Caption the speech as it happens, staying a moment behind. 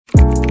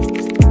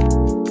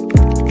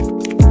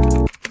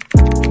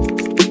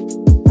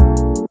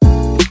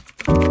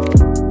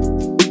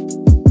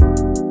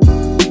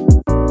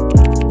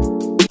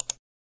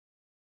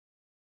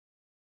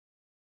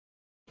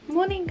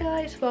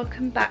guys,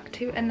 welcome back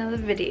to another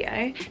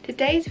video.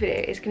 Today's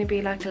video is going to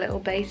be like a little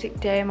basic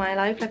day in my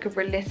life, like a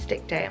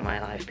realistic day in my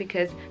life,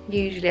 because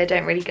usually I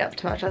don't really get up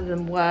to much other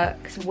than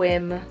work,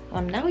 swim.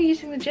 I'm now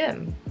using the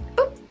gym.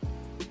 Oh,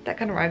 that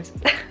kind of rhymes.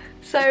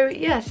 So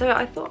yeah, so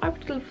I thought I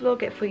would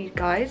vlog it for you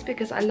guys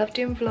because I love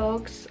doing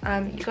vlogs.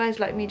 You guys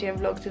like me doing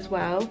vlogs as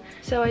well.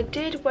 So I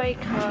did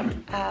wake up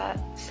at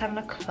 7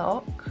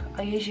 o'clock.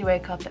 I usually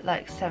wake up at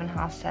like 7,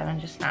 half 7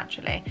 just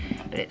naturally,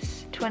 but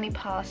it's 20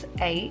 past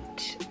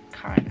 8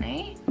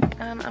 currently.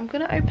 And I'm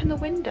gonna open the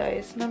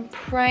windows and I'm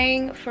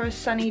praying for a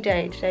sunny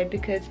day today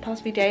because the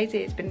past few days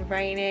it's been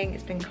raining,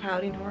 it's been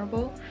cloudy and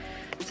horrible.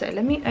 So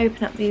let me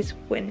open up these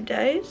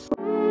windows.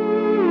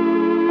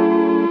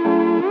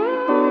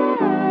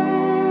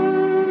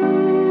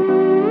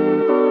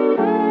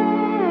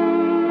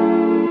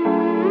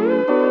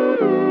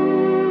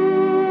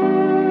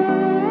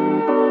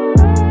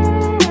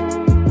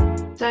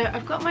 So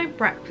I've got my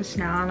breakfast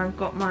now and I've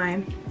got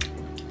my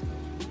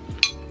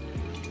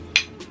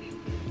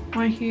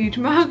huge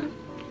mug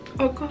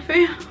of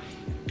coffee.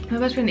 My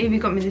best friend Evie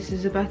got me this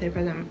as a birthday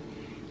present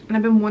and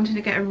I've been wanting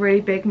to get a really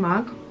big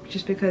mug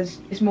just because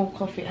it's more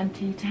coffee and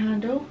tea to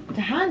handle.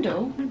 To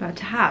handle? What about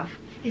to have?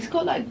 It's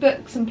got like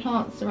books and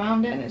plants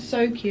around it and it's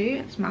so cute.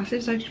 It's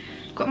massive. So I've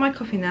got my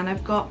coffee now and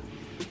I've got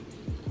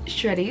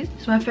Shreddies.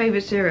 It's my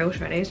favourite cereal,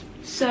 Shreddies.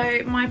 So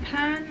my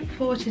plan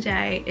for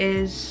today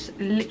is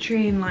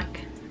literally in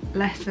like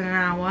less than an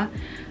hour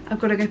I've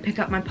got to go pick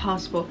up my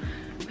passport,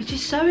 which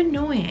is so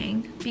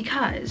annoying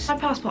because my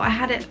passport, I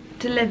had it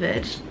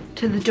delivered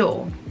to the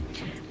door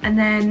and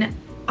then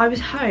I was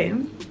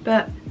home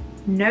but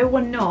no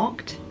one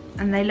knocked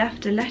and they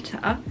left a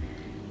letter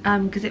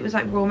because it was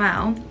like raw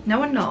mail. No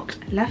one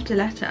knocked, left a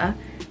letter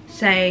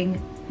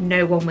saying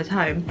no one was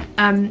home.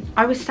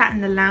 I was sat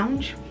in the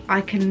lounge.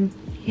 I can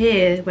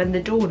hear when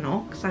the door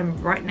knocks. I'm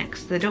right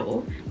next to the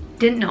door.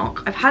 Didn't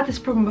knock. I've had this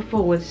problem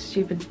before with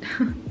stupid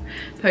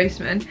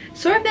postmen.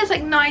 Sorry if there's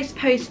like nice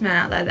postmen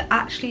out there that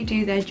actually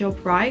do their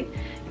job right,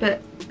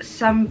 but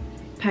some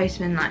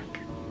postmen, like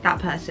that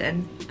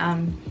person,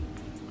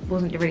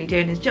 wasn't really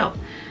doing his job.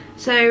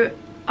 So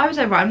I was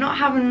like, right, I'm not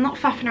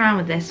faffing around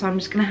with this, so I'm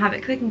just gonna have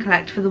it click and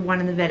collect for the one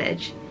in the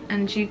village.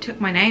 And she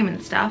took my name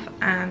and stuff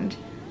and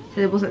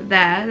said it wasn't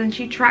there. Then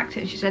she tracked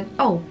it and she said,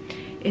 oh,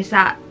 is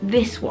that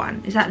this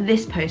one? Is that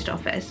this post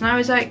office? And I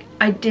was like,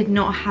 I did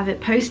not have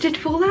it posted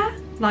for that.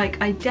 Like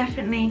I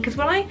definitely, because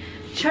when I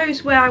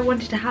chose where I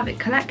wanted to have it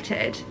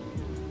collected,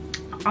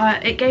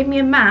 it gave me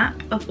a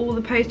map of all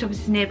the post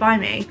offices nearby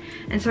me.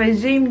 And so I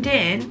zoomed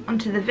in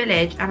onto the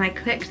village and I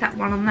clicked that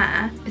one on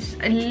there.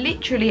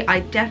 Literally, I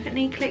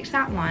definitely clicked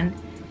that one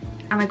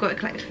and I got it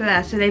collected for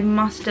there. So they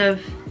must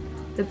have,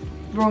 the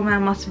raw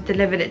mail must have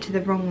delivered it to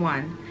the wrong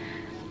one.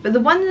 But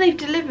the one that they've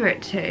delivered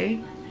it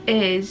to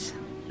is,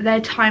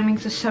 their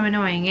timings are so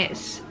annoying.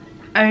 It's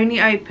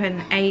only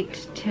open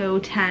 8 till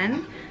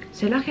 10.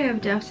 So lucky I have a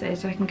day off today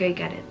so I can go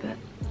get it, but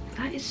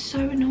that is so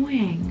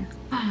annoying.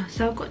 Oh,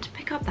 so I've got to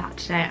pick up that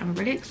today. I'm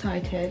really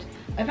excited.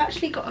 I've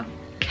actually got a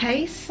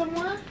case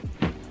somewhere.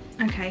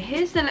 Okay,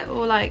 here's the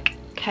little like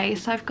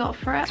case I've got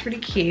for it. It's really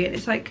cute.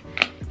 It's like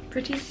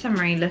pretty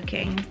summery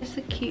looking. It's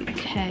a cute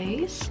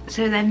case.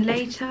 So then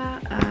later,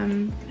 I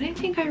don't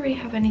think I really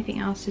have anything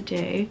else to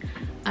do.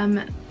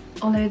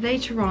 Although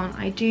later on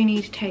I do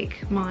need to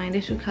take my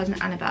little cousin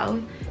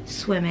Annabelle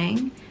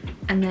swimming,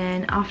 and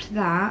then after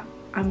that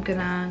I'm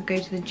gonna go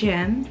to the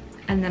gym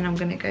and then I'm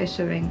gonna go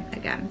swimming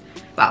again.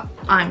 Well,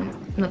 I'm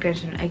not going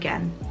to swim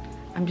again,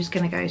 I'm just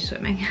gonna go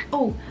swimming.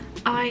 Oh,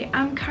 I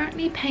am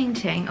currently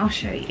painting, I'll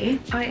show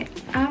you. I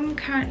am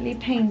currently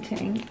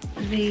painting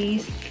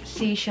these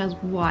seashells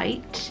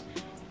white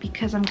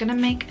because I'm gonna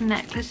make a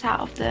necklace out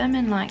of them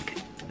and like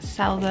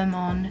sell them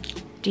on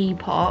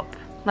Depop.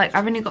 Like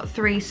I've only got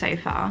 3 so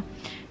far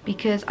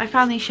because I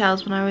found these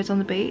shells when I was on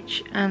the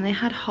beach and they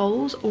had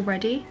holes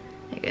already.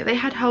 They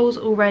had holes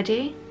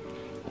already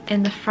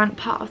in the front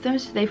part of them,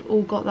 so they've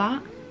all got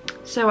that.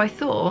 So I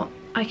thought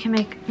I can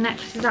make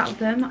necklaces out of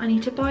them. I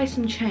need to buy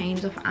some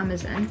chains off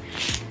Amazon.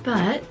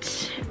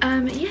 But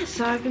yeah,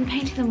 so I've been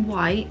painting them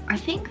white. I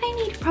think they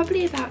need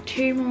probably about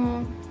 2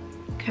 more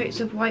coats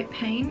of white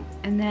paint,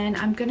 and then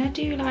I'm gonna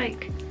do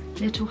like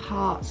little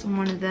hearts on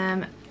one of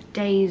them,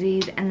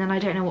 daisies, and then I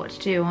don't know what to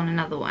do on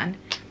another one.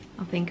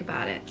 I'll think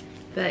about it.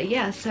 But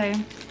yeah, so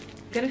I'm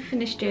gonna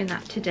finish doing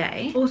that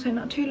today. Also,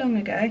 not too long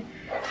ago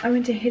I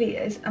went to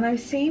Hilliers and I've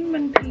seen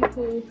when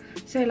people,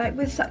 so like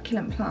with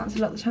succulent plants, a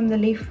lot of the time the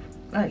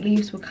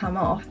leaves will come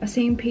off. I've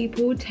seen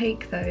people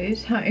take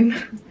those home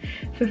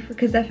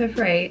because they're for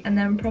free and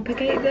then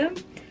propagate them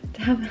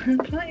to have a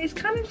plant. It's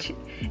kind of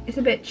it's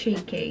a bit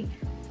cheeky,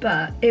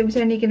 but it was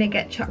only gonna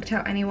get chucked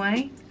out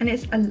anyway, and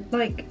it's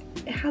like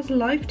it has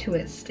life to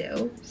it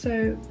still.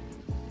 So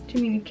do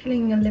you mean you're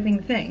killing a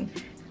living thing?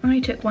 I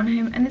took one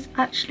home and it's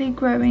actually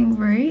growing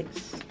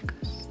roots.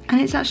 And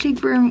it's actually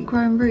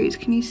growing roots,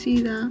 can you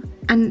see that?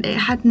 And it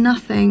had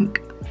nothing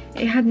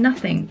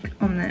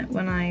on it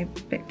when I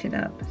picked it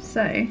up.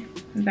 So I'm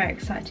very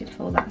excited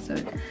for that. So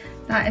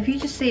that, if you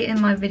just see it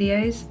in my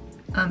videos,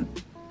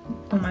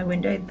 on my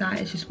window. That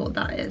is just what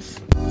that is.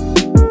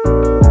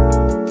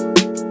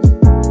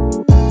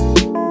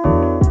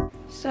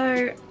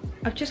 So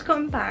I've just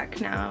gotten back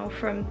now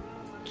from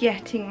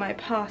getting my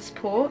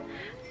passport.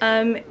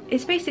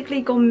 It's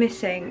basically gone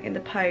missing in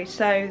the post,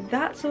 so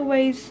that's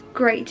always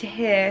great to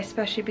hear,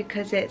 especially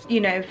because it's, you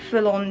know,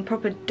 full-on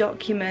proper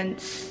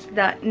documents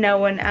that no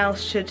one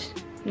else should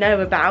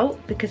know about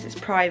because it's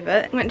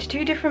private. I went to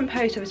 2 different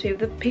post offices.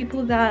 The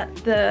people that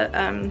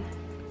I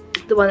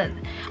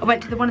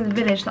went to the one in the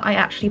village that I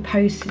actually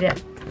posted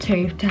it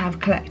to have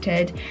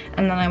collected,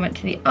 and then I went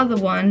to the other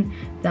one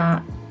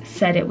that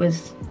said it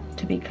was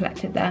to be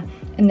collected there,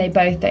 and they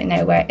both don't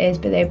know where it is,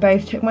 but they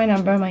both took my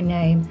number and my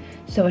name,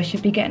 so I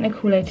should be getting a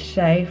call later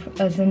today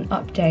as an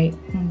update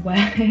on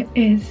where it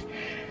is.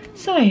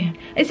 So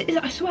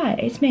I swear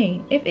it's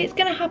me. If it's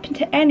gonna happen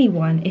to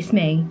anyone, it's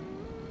me.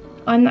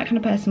 I'm that kind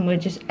of person where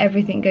just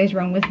everything goes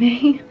wrong with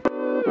me.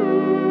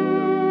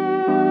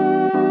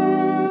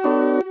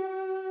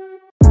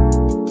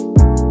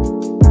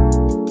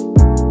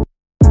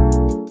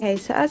 Okay,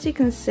 so as you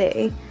can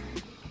see,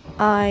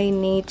 I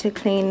need to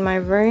clean my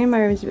room. My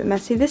room's a bit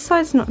messy. This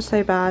side's not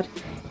so bad.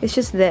 It's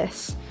just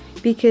this,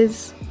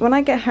 because when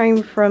I get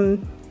home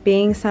from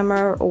being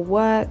somewhere or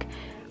work,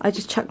 I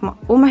just chuck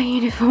all my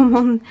uniform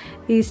on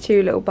these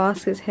 2 little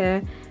baskets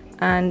here,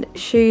 and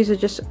shoes are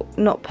just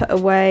not put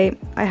away.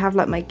 I have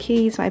like my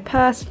keys, my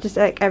purse, just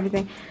like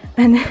everything.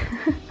 And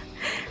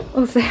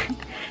also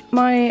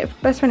my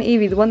best friend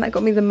Evie, the one that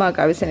got me the mug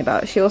I was saying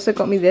about, she also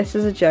got me this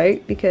as a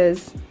joke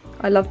because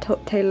I love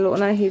Taylor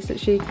Lautner. He's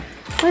literally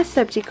my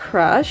celebrity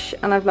crush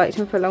and I've liked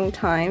him for a long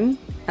time,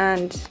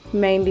 and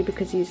mainly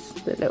because he's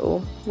the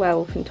little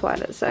werewolf in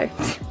Twilight, so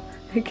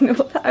ignore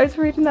that. I was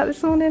reading that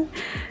this morning.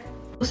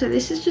 Also,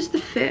 this is just the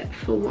fit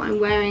for what I'm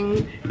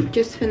wearing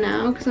just for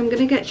now, because I'm going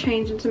to get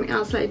changed into something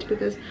else later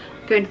because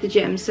I'm going to the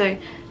gym. So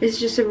this is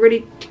just a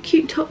really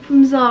cute top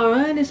from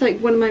Zara, and it's like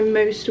one of my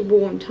most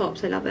worn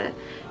tops. I love it.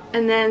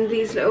 And then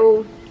these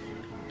little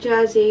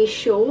jersey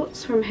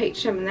shorts from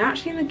H&M, and they're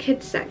actually in the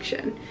kids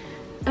section.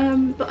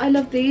 But I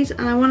love these,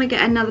 and I want to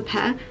get another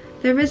pair.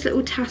 There is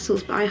little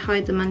tassels, but I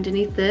hide them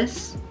underneath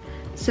this.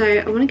 So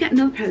I want to get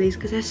another pair of these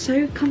because they're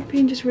so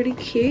comfy and just really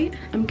cute.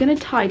 I'm going to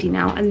tidy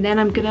now, and then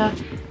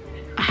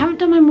I haven't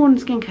done my morning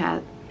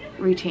skincare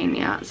routine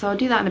yet, so I'll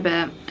do that in a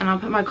bit, and I'll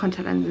put my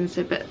contact lenses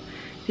in, but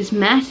this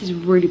mess is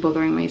really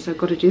bothering me, so I've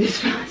got to do this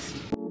first.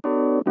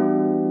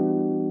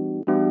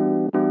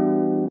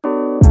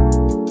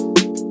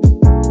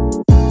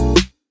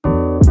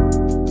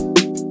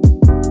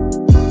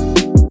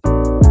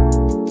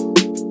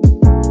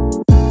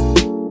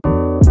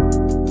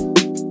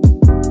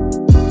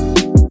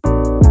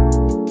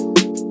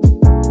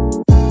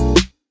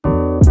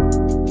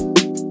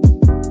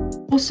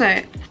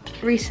 Also,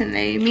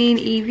 recently me and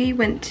Evie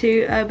went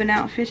to Urban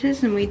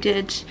Outfitters and we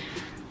did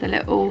the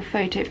little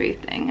photo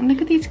booth thing, and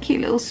look at these cute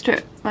little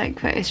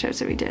photo strips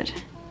that we did.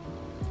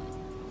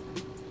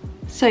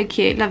 So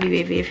cute. Love you,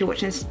 Evie, if you're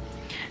watching this.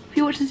 If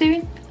you're watching this,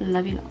 Evie,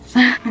 love you lots.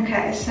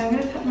 Okay, so I'm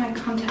gonna put my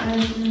contact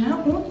lenses in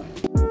now.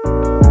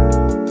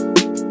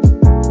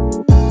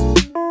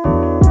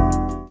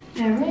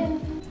 They're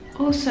in.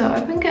 Also,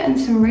 I've been getting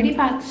some really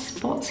bad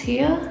spots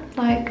here.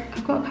 Like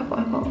I've got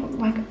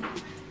like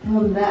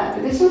one there,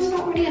 but this one's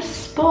not really a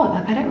spot.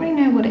 Like I don't really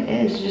know what it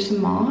is, just a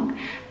mark.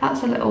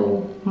 That's a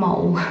little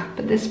mole,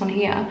 but this one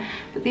here.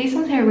 But these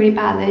ones here are really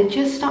bad. They're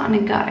just starting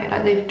to go,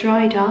 like they've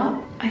dried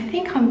up. I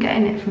think I'm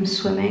getting it from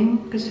swimming,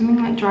 because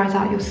swimming like dries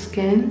out your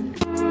skin.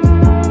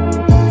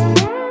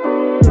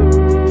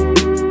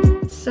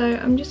 So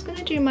I'm just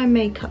gonna do my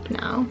makeup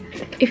now.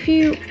 If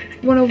you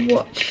want to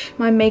watch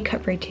my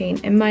makeup routine,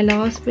 in my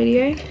last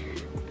video,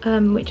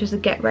 which was a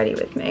get ready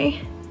with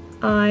me,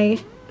 I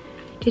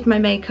did my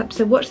makeup,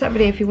 so watch that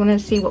video if you want to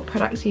see what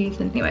products I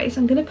use. Anyways,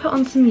 I'm gonna put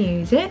on some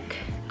music.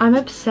 I'm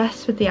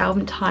obsessed with the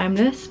album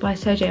Timeless by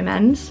Sergio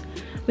Mendes,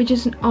 which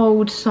is an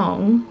old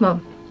song,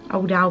 well,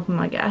 old album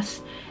I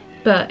guess,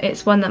 but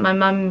it's one that my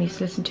mum used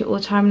to listen to all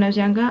the time when I was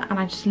younger, and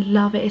I just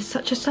love it. It's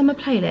such a summer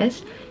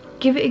playlist.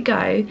 Give it a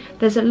go.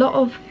 There's a lot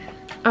of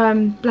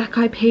Black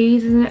Eyed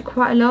Peas in it,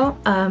 quite a lot.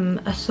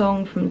 A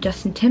song from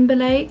Justin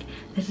Timberlake.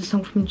 There's a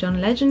song from John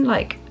Legend.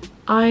 Like,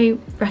 I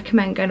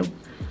recommend going to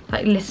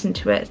like listen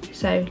to it.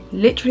 So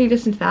literally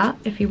listen to that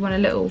if you want a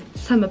little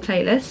summer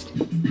playlist.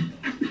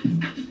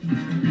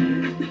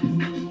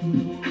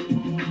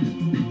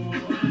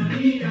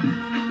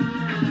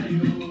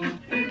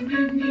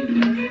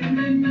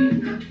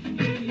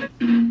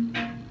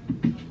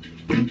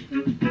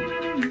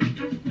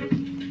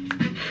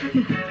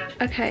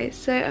 Okay,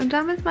 so I'm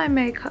done with my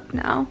makeup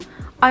now.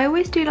 I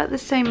always do like the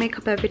same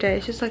makeup every day.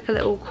 It's just like a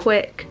little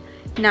quick,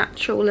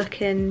 natural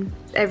looking,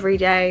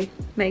 everyday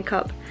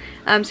makeup.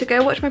 So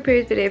go watch my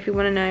previous video if you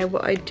want to know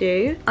what I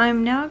do.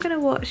 I'm now going to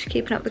watch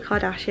Keeping Up with the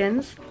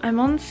Kardashians. I'm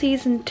on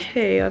season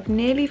 2. I've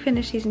nearly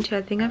finished season 2.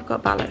 I think I've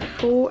got about like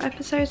 4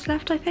 episodes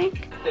left, I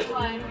think.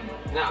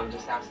 No, I'm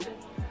just asking.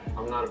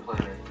 I'm not a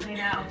planner. I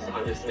know.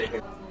 I'm just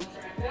making.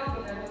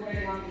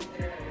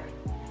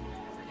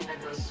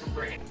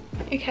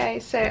 Okay,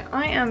 so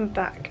I am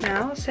back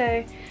now. So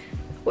I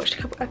watched a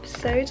couple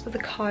episodes of the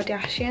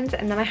Kardashians,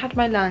 and then I had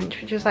my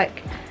lunch, which was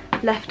like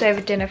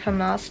leftover dinner from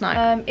last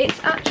night. It's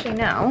actually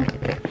now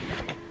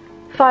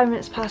 5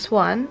 minutes past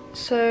 1,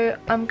 so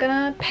I'm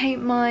gonna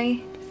paint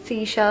my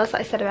seashells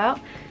that I said about,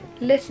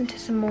 listen to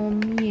some more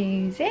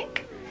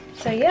music.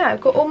 So yeah,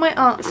 I've got all my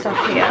art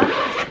stuff here.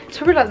 It's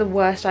probably like the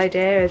worst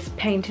idea is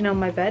painting on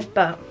my bed,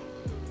 but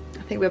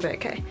I think we'll be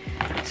okay.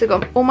 So I've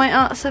got all my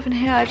art stuff in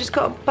here. I just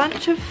got a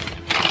bunch of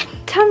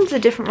tons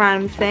of different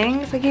random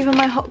things, like even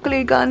my hot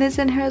glue gun is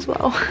in here as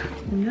well.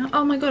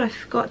 Oh my god, I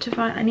forgot to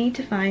find, I need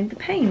to find the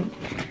paint.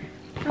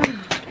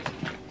 Oh,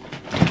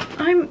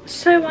 I'm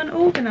so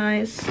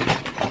unorganized.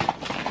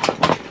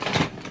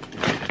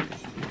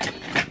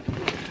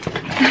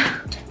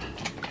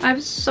 I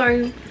have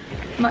so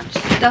much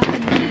stuff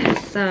in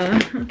this, so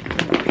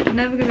I'm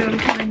never gonna be able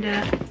to find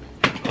it.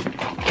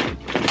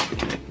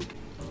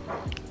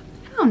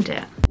 Found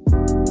it.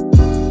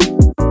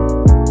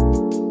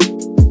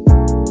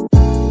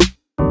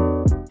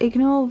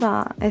 Ignore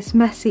that, it's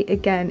messy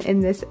again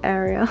in this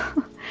area.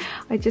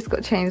 I just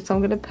got changed, so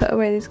I'm gonna put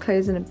away these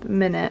clothes in a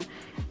minute,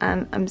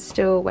 and I'm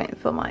still waiting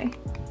for my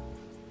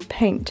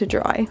paint to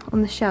dry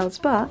on the shelves.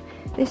 But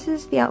this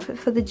is the outfit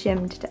for the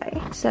gym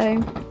today.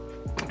 So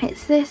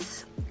it's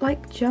this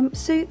like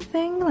jumpsuit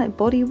thing, like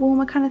body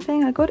warmer kind of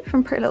thing. I got it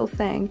from Pretty Little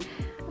Thing,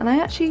 and I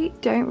actually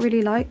don't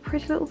really like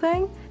Pretty Little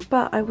Thing,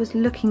 but I was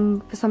looking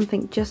for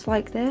something just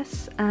like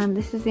this, and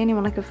this is the only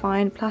one I could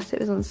find, plus it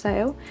was on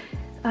sale.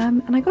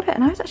 And I got it,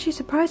 and I was actually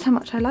surprised how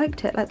much I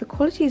liked it. Like, the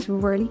quality is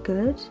really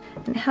good,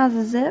 and it has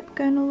a zip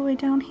going all the way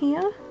down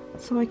here,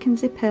 so I can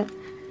zip it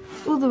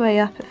all the way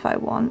up if I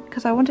want,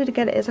 because I wanted to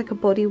get it as like a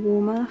body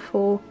warmer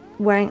for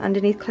wearing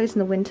underneath clothes in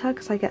the winter,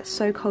 because I get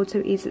so cold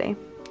so easily.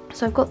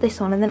 So I've got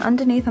this on, and then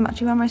underneath I'm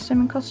actually wearing my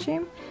swimming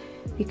costume,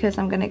 because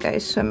I'm going to go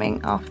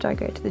swimming after I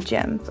go to the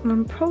gym. And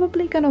I'm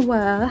probably going to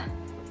wear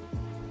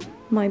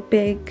my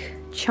big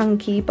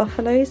chunky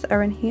buffaloes that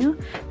are in here.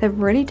 They're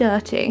really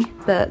dirty,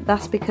 but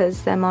that's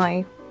because they're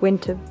my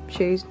winter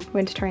shoes,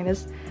 winter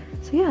trainers.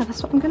 So yeah,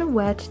 that's what I'm gonna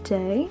wear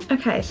today.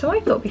 Okay, so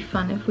I thought it'd be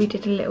fun if we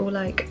did a little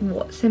like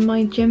what's in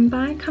my gym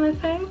bag kind of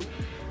thing.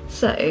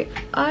 So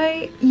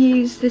I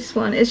use this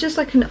one, it's just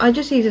like I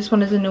just use this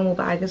one as a normal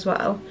bag as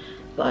well,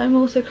 but I'm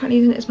also currently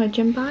using it as my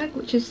gym bag,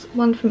 which is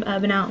one from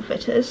Urban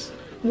Outfitters.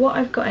 What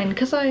I've got in,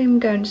 because I'm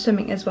going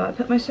swimming as well, I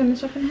put my swimming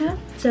stuff in here.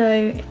 So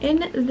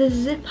in the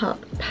zip up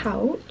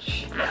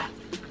pouch,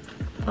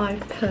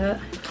 I've put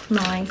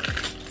my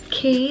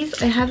keys.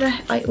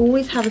 I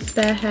always have a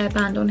spare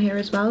hairband on here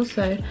as well,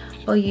 so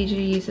I'll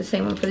usually use the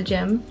same one for the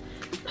gym.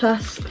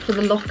 Plus for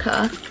the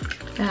locker,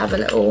 I have a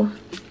little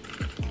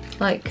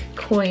like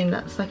coin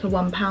that's like a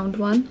 £1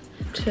 one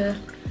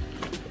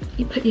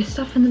you put your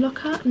stuff in the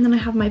locker. And then I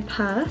have my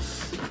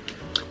purse,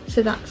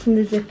 so that's in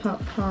the zip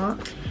up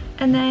part.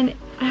 And then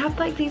I have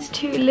like these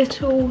two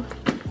little,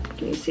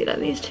 can you see, like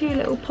these two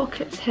little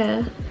pockets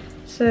here.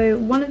 So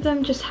one of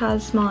them just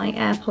has my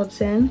AirPods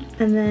in,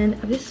 and then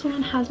this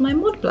one has my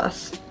Mod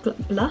blush.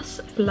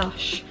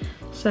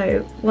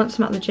 So once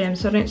I'm at the gym,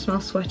 so I don't smell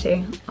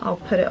sweaty, I'll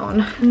put it on.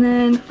 And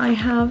then I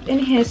have in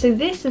here, so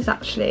this is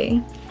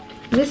actually,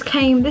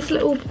 this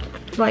little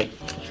like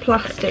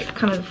plastic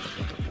kind of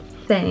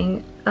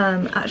thing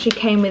actually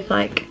came with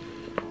like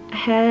a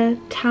hair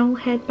towel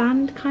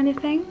headband kind of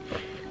thing.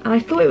 And I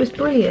thought it was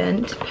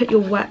brilliant to put your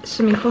wet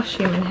swimming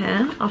costume in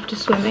here after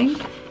swimming,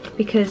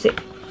 because it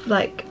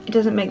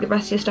doesn't make the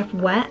rest of your stuff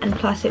wet, and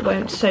plus it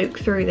won't soak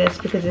through this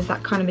because it's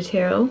that kind of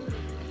material.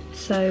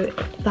 So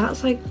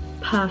that's like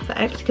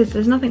perfect, because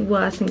there's nothing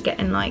worse than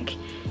getting like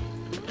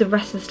the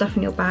rest of the stuff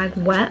in your bag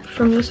wet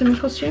from your swimming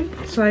costume.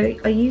 So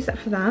I use that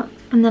for that.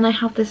 And then I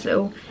have this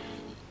little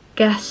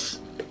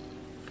Guess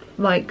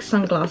like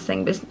sunglass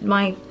thing, but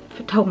I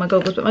told my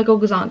goggles, but my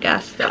goggles aren't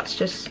Guess, that's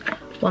just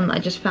one that I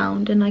just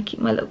found, and I keep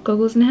my little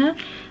goggles in here.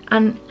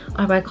 And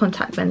I wear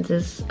contact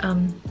lenses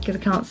because I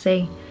can't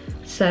see,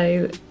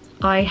 so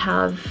I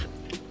have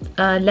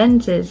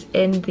lenses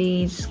in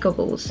these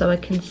goggles so I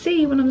can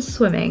see when I'm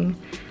swimming,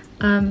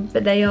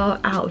 but they are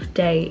out of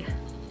date,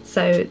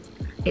 so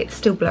it's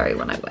still blurry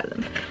when I wear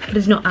them, but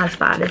it's not as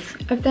bad as.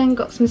 I've then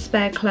got some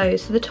spare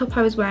clothes. So the top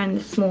I was wearing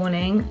this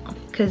morning,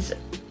 because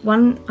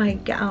when I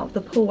get out of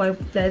the pool,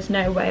 there's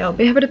no way I'll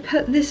be able to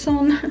put this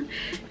on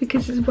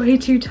because it's way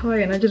too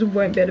tight and I just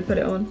won't be able to put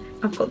it on.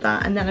 I've got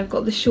that, and then I've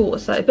got the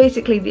shorts. So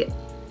basically the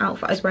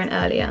outfit I was wearing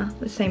earlier,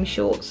 the same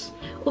shorts.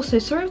 Also,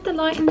 sorry if the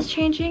lighting's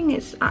changing,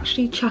 it's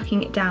actually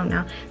chucking it down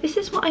now. This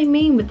is what I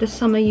mean with the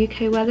summer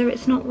UK weather.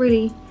 It's not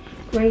really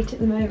great at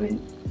the moment.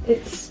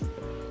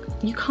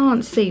 You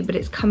can't see, but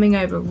it's coming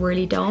over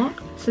really dark.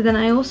 So then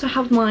I also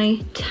have my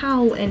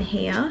towel in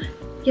here.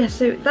 Yeah,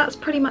 so that's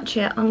pretty much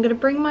it. I'm gonna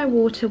bring my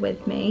water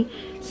with me.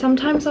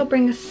 Sometimes I'll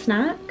bring a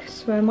snack,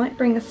 so I might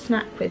bring a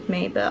snack with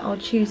me, but I'll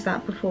choose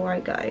that before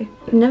I go.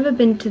 I've never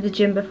been to the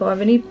gym before.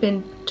 I've only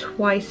been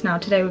twice now.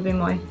 Today would be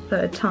my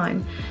third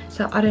time.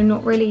 So I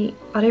don't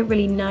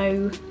really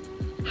know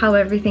how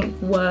everything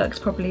works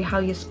properly, how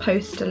you're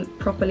supposed to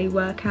properly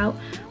work out.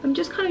 I'm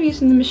just kind of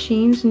using the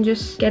machines and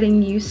just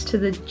getting used to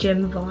the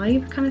gym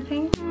vibe kind of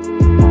thing.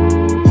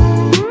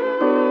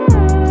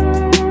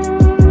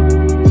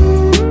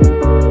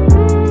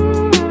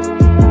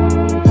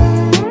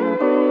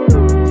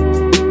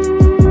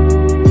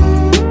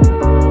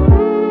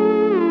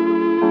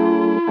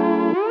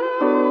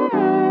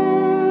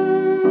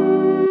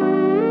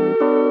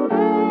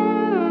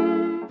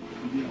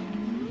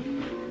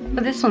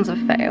 But this one's a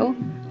fail.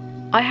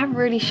 I have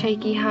really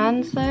shaky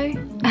hands though.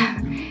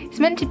 It's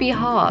meant to be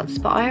hearts,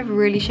 but I have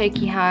really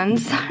shaky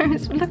hands.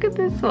 So look at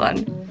this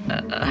one.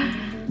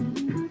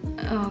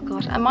 Oh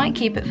god, I might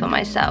keep it for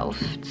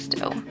myself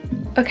still.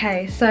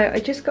 Okay, so I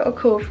just got a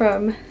call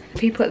from the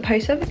people at the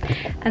post office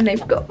and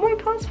they've got my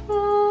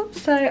passport.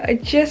 So I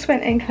just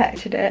went and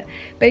collected it.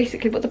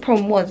 Basically what the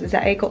problem was is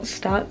that it got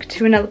stuck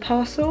to another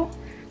parcel.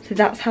 So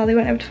that's how they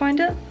weren't able to find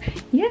it.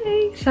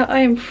 Yay! So I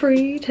am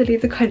free to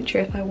leave the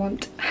country if I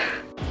want.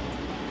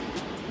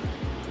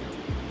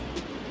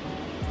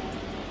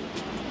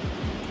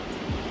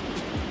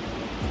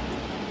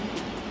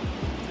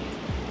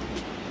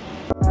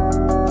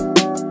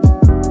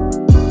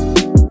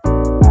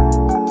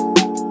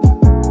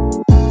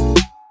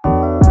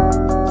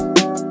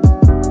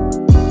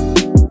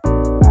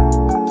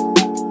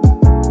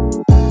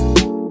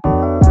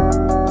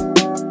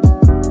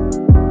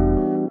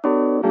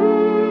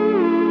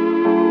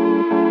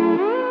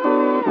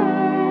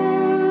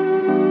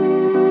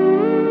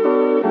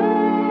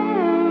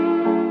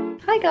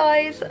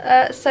 Guys,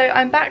 so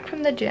I'm back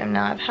from the gym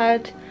now. I've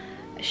had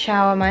a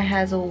shower, my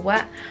hair's all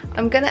wet.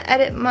 I'm gonna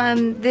edit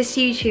this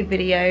YouTube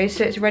video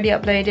so it's already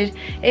uploaded.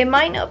 It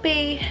might not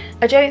be,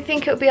 I don't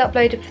think it'll be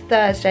uploaded for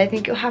Thursday. I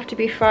think it'll have to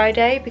be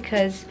Friday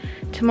because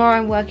tomorrow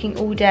I'm working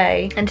all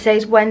day and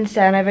today's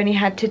Wednesday and I've only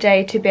had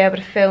today to be able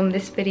to film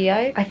this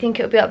video. I think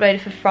it'll be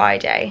uploaded for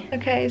Friday.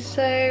 Okay,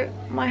 so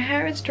my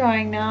hair is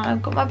drying now.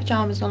 I've got my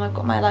pajamas on. I've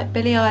got my like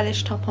Billie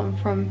Eilish top on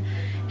from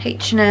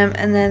H&M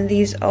and then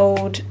these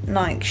old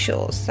Nike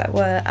shorts that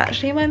were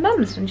actually my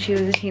mum's when she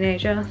was a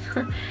teenager.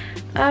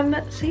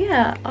 So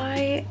yeah,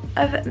 I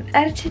have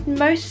edited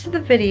most of the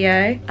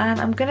video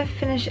and I'm gonna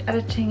finish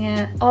editing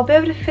it. I'll be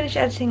able to finish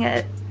editing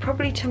it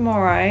probably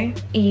tomorrow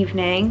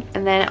evening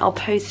and then I'll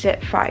post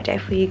it Friday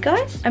for you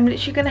guys. I'm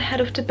literally gonna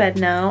head off to bed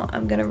now.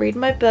 I'm gonna read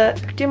my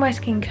book, do my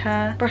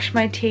skincare, brush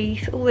my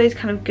teeth, all those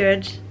kind of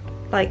good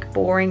like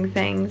boring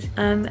things,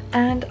 and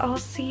I'll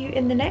see you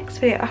in the next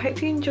video. I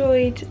hope you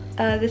enjoyed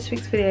this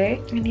week's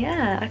video and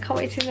yeah, I can't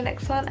wait to see the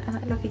next one and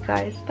I love you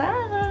guys.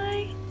 Bye.